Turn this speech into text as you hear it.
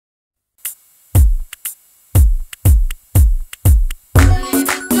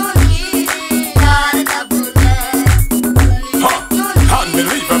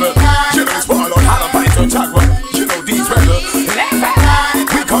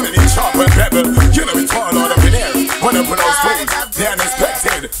You know it's all out of in here. When I pronounce ways, the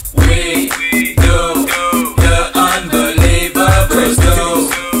unexpected. We do the unbelievable do.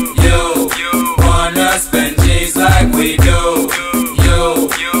 You wanna spend G's like we do. You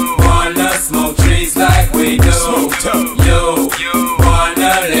wanna smoke trees like we do. You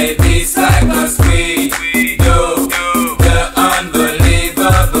wanna lay beats like us. We do the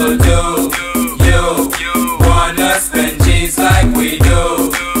unbelievable do. You wanna spend G's like we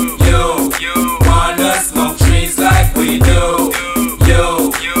do. You wanna smoke trees like we do.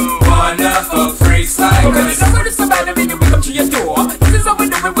 You wanna fuck freaks like us. But it's somebody when you come to your door. This is how we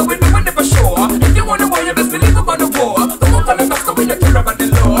do it, but we never sure. If you wanna war, you best believe about the war. Don't walk on the box, so we don't care about the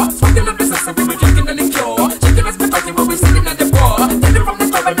law. Smoking on the system, we were drinking on the cure. Chicken us because when we sitting at the bar. Take them from the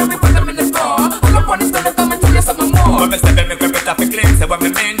club and then we put them in the bar. All up on this gonna come and tell you something more. When me step in, me grip it off the clean. Say what me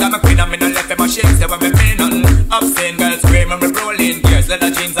mean, got my queen and me no left in my shit. Say what me mean, nothing. Upstain girls scream and me rolling. Gears,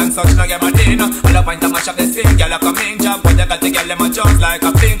 leather jeans and such, now get my dinner. All up point and mash up the scene, girl like a main job. When you got the girl, them a jump like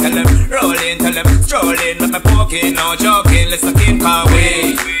a fling. Tell them rolling, tell them strolling. Let me poking, no joking. Listen, keep car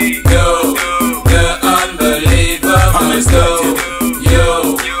we do the unbelievable do. You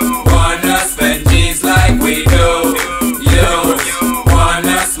wanna spend G's like we do. You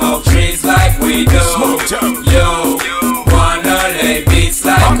wanna smoke trees like we do. You wanna lay beats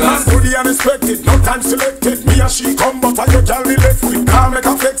like us. Do the unexpected, no time selected. Me and she come, but I your girl we left with. Can't make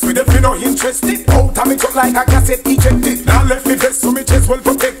a flex with if you no interested. Out of me cut like a cassette ejected. Now left me vest so me chest well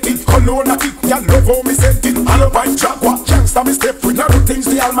protected. Cologne a tick, y'all love how me sent it. All up by Jaguar, gangsta me step with. Now do things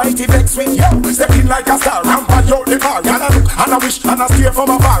the almighty vex with. Yo, step in like a star, ramp out the bar. And I look, and I wish, and I steer from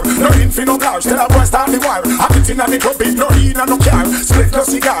afar. No infin, no bars, tell a boy start the war. I get in and it up big, no heat and no car. Split no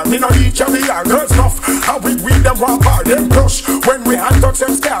cigar, me no eat caviar. Girls enough, and we them one bar. Them blush, when we hand touch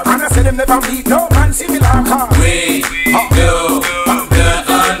them scar. And I say them never meet no man similar car. We do the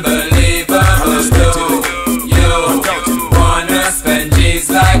unbelievable do. You wanna spend G's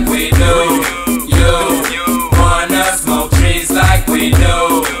like we do. You wanna smoke trees like we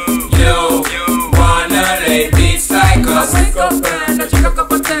do. You wanna lay beats like us. I wake up and I drink a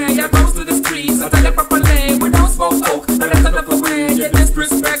cup of tea. I bounce to the streets, I tell you properly. We don't smoke coke, no that's enough for me. You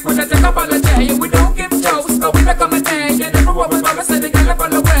disrespect when I take up all the day. We don't give jokes, but we make a mistake. You never walk with mama, say they get up on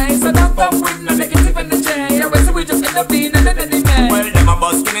the way. So don't come with no negative energy. I wait till we just end up being a little man. Well, them a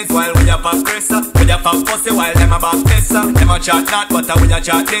bust skinnies while we a pop Chris. We a pop pussy while them a pop this. Them a chat that, but we a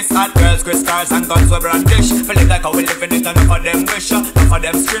chat this. Hot girls, Chris cars and guns we brandish. Feel it like how we live in it, and enough of them wish. Enough of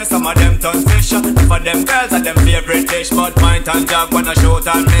them straight, some of them turn fish. Enough of them girls are them favorite dish. But mine and Jack wanna shoot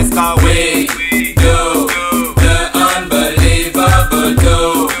and miss. Cause we do the unbelievable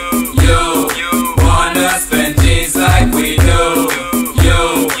do. You wanna spend G's like we do.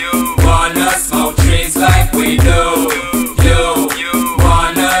 You wanna smoke trees like we do. You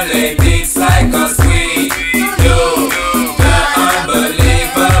wanna lay beats like us. We do the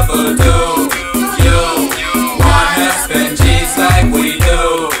unbelievable do. You wanna spend G's like we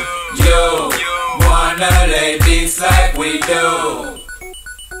do. You wanna lay beats like we do.